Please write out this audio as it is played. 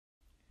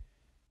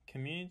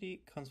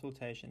Community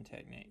Consultation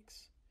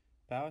Techniques,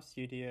 Bauer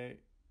Studio,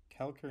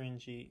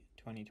 Kalkaringi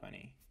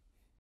 2020.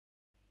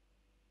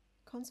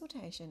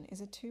 Consultation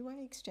is a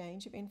two-way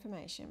exchange of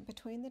information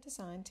between the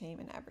design team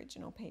and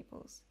Aboriginal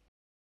peoples.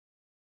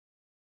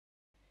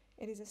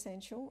 It is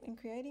essential in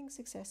creating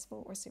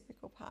successful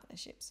reciprocal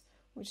partnerships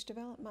which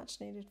develop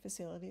much-needed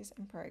facilities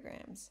and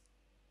programs.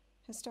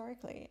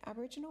 Historically,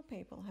 Aboriginal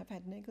people have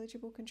had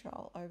negligible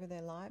control over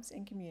their lives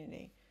and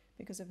community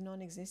because of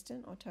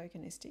non-existent or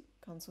tokenistic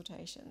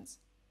consultations.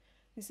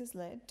 This has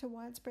led to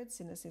widespread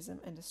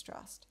cynicism and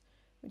distrust,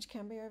 which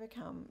can be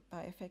overcome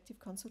by effective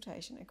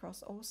consultation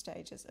across all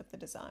stages of the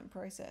design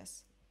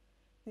process.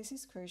 This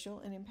is crucial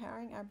in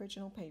empowering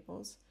Aboriginal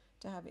peoples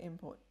to have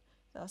input,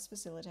 thus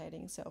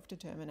facilitating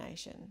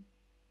self-determination.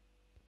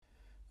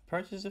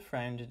 Approaches are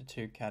framed into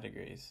two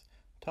categories,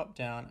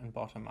 top-down and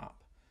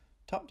bottom-up.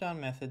 Top-down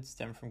methods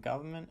stem from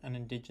government and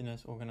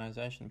Indigenous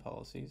organisation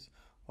policies,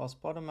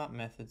 whilst bottom-up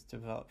methods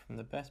develop from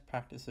the best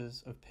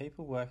practices of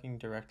people working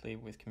directly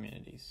with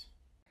communities.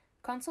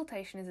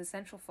 Consultation is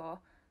essential for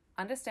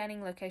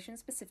understanding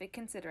location-specific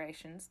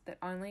considerations that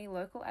only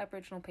local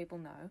Aboriginal people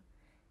know,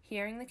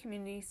 hearing the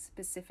community's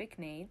specific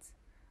needs,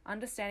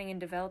 understanding and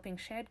developing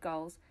shared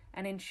goals,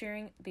 and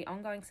ensuring the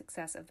ongoing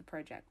success of the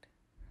project.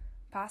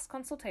 Past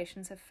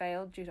consultations have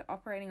failed due to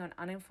operating on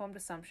uninformed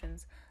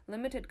assumptions,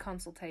 limited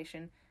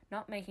consultation,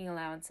 not making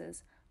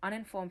allowances,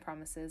 uninformed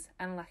promises,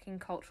 and lacking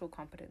cultural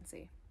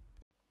competency.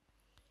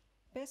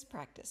 Best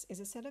practice is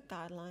a set of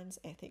guidelines,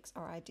 ethics,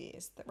 or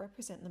ideas that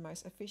represent the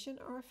most efficient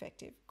or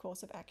effective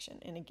course of action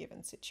in a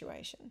given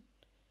situation.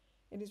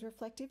 It is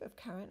reflective of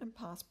current and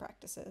past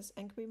practices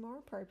and can be more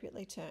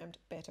appropriately termed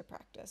better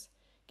practice,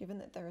 given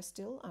that there are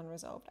still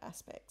unresolved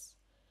aspects,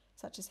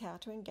 such as how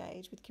to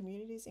engage with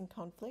communities in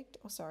conflict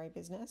or sorry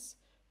business,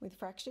 with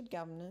fractured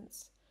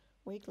governance,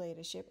 weak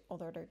leadership, or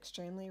that are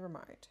extremely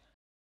remote.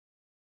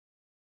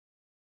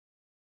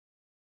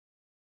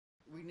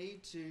 We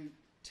need to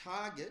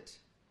target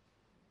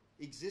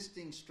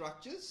existing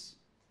structures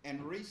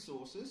and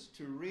resources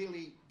to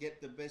really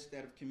get the best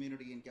out of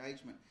community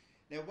engagement.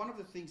 Now, one of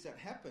the things that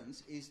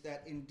happens is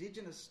that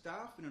Indigenous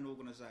staff in an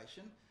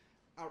organisation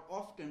are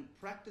often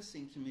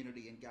practicing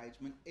community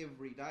engagement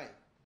every day.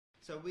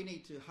 So we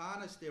need to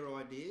harness their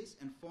ideas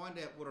and find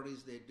out what it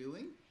is they're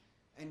doing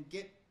and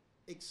get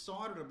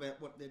excited about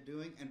what they're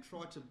doing and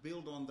try to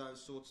build on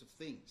those sorts of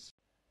things.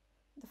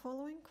 The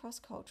following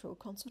cross-cultural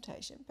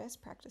consultation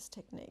best practice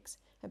techniques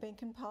have been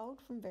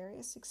compiled from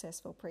various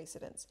successful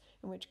precedents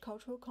in which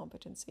cultural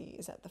competency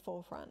is at the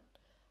forefront.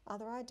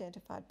 Other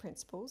identified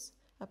principles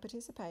are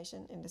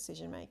participation in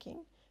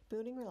decision-making,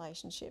 building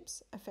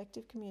relationships,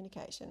 effective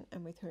communication,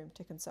 and with whom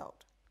to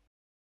consult.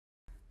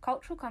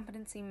 Cultural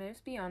competency moves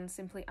beyond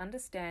simply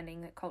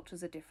understanding that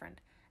cultures are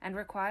different and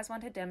requires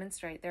one to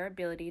demonstrate their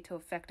ability to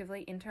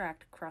effectively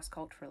interact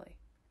cross-culturally.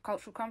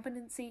 Cultural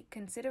competency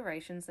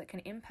considerations that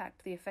can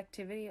impact the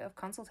effectivity of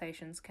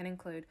consultations can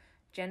include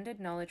gendered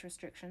knowledge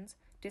restrictions,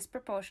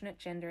 disproportionate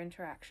gender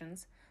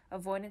interactions,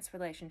 avoidance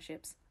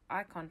relationships,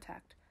 eye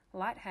contact,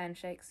 light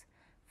handshakes,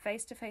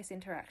 face-to-face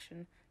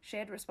interaction,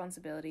 shared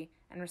responsibility,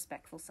 and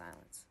respectful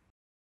silence.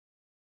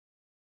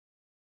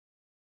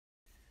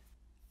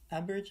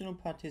 Aboriginal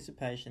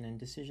participation in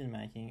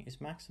decision-making is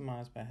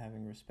maximised by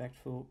having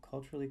respectful,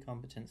 culturally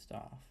competent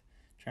staff,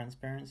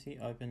 transparency,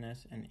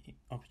 openness, and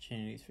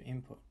opportunities for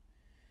input.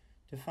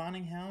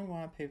 Defining how and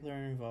why people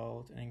are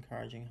involved and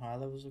encouraging high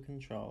levels of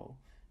control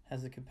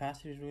has the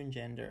capacity to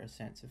engender a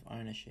sense of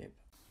ownership.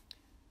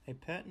 A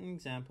pertinent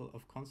example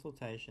of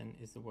consultation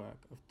is the work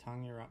of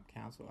Tangyurup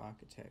Council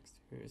architects,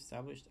 who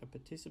established a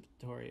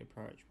participatory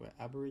approach where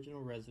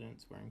Aboriginal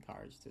residents were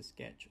encouraged to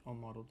sketch or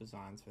model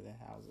designs for their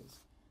houses.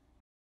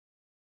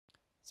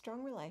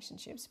 Strong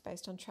relationships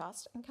based on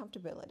trust and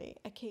comfortability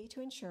are key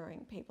to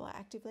ensuring people are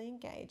actively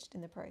engaged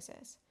in the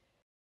process.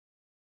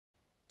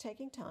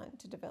 Taking time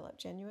to develop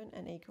genuine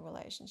and equal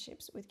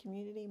relationships with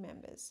community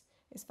members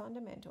is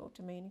fundamental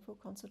to meaningful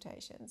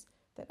consultations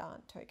that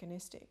aren't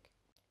tokenistic.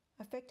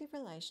 Effective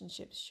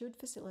relationships should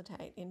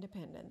facilitate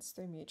independence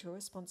through mutual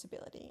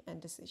responsibility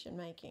and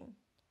decision-making.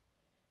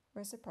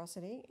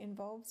 Reciprocity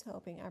involves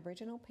helping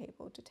Aboriginal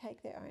people to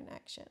take their own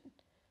action.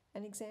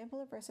 An example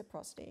of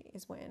reciprocity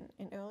is when,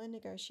 in early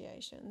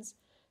negotiations,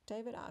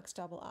 David asks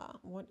RR,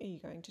 "What are you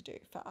going to do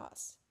for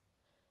us?"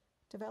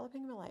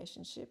 Developing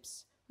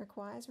relationships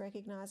requires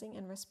recognising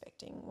and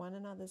respecting one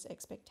another's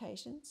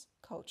expectations,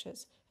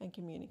 cultures, and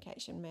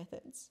communication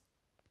methods.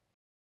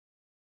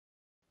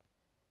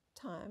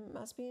 Time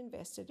must be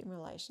invested in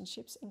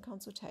relationships and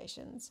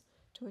consultations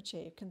to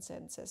achieve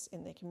consensus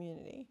in their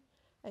community.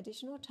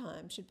 Additional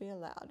time should be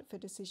allowed for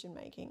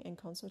decision-making and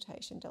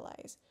consultation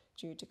delays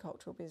due to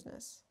cultural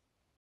business.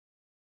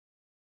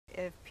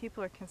 If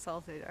people are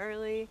consulted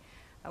early,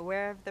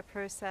 aware of the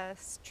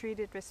process,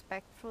 treated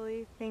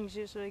respectfully, things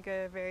usually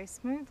go very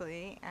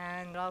smoothly,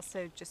 and it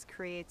also just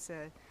creates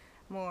a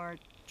more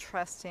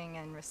trusting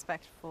and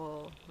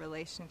respectful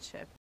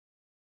relationship.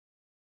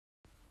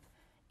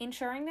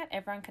 Ensuring that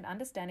everyone can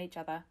understand each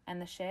other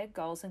and the shared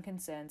goals and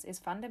concerns is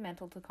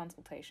fundamental to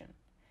consultation.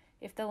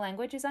 If the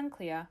language is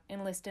unclear,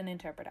 enlist an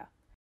interpreter.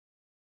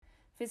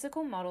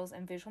 Physical models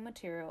and visual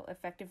material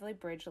effectively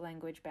bridge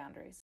language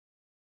boundaries.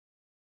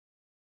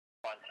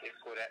 Once you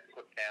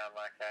put down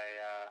like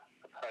a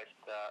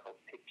poster or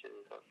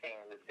pictures or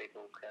things that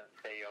people can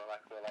see or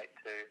like relate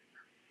to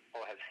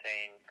or have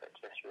seen, that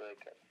just really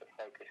gets the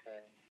focus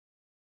in.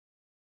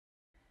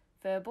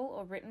 Verbal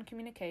or written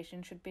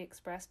communication should be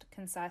expressed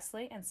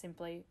concisely and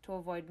simply to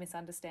avoid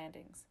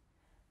misunderstandings.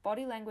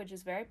 Body language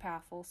is very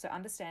powerful, so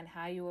understand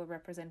how you are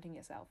representing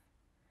yourself.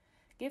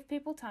 Give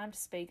people time to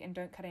speak and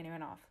don't cut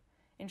anyone off.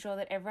 Ensure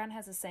that everyone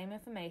has the same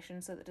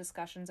information so that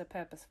discussions are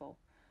purposeful.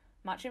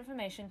 Much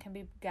information can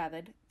be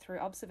gathered through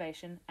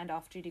observation and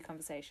off-duty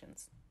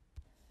conversations.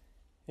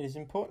 It is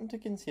important to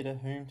consider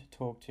whom to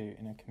talk to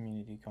in a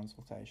community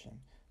consultation,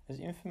 as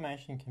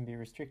information can be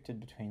restricted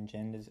between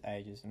genders,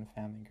 ages and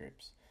family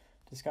groups.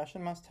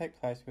 Discussion must take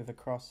place with a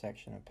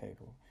cross-section of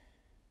people,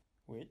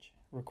 which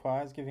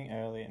requires giving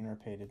early and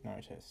repeated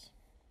notice.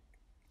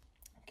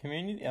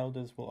 Community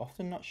elders will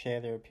often not share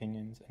their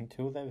opinions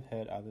until they've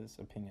heard others'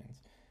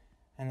 opinions,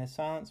 and their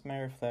silence may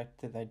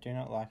reflect that they do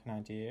not like an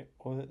idea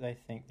or that they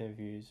think their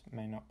views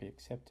may not be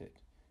accepted.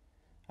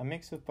 A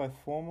mix of both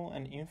formal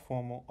and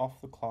informal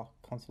off-the-clock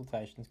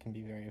consultations can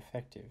be very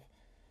effective.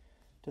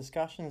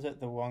 Discussions at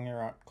the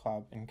Wongerat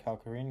Club in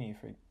Kalkaringi,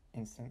 for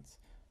instance,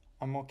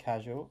 are more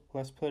casual,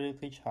 less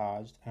politically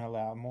charged, and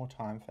allow more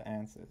time for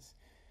answers.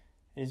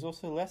 It is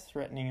also a less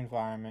threatening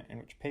environment in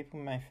which people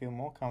may feel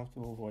more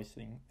comfortable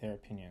voicing their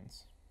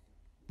opinions.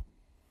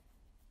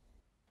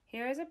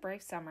 Here is a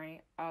brief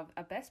summary of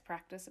a best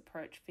practice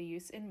approach for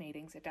use in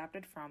meetings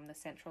adapted from the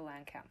Central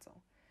Land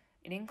Council.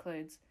 It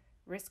includes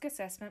risk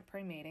assessment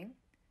pre-meeting,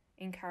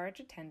 encourage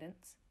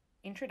attendance,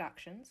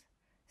 introductions,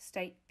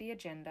 state the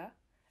agenda,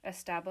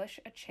 establish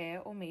a chair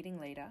or meeting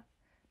leader,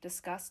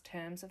 discuss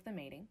terms of the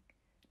meeting,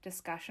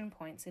 discussion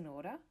points in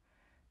order,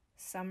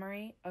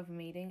 summary of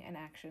meeting and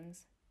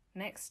actions,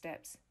 next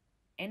steps,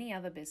 any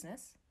other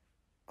business,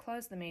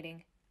 close the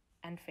meeting,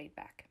 and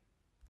feedback.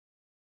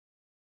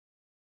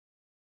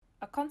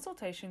 A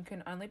consultation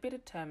can only be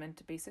determined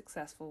to be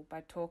successful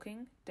by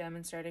talking,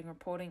 demonstrating,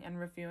 reporting, and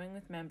reviewing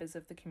with members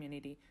of the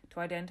community to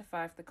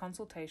identify if the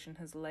consultation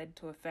has led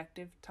to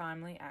effective,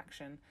 timely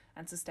action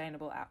and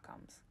sustainable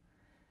outcomes.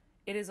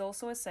 It is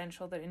also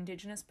essential that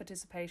Indigenous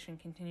participation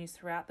continues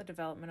throughout the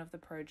development of the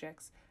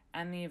projects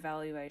and the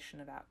evaluation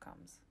of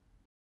outcomes.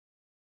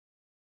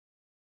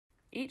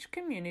 Each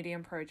community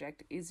and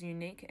project is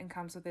unique and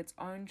comes with its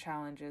own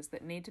challenges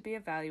that need to be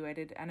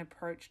evaluated and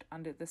approached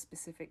under the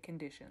specific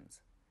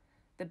conditions.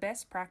 The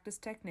best practice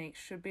techniques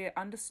should be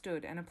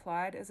understood and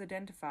applied as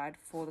identified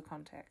for the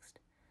context.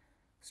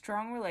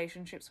 Strong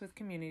relationships with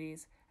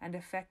communities and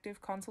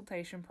effective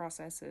consultation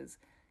processes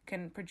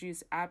can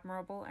produce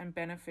admirable and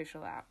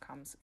beneficial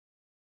outcomes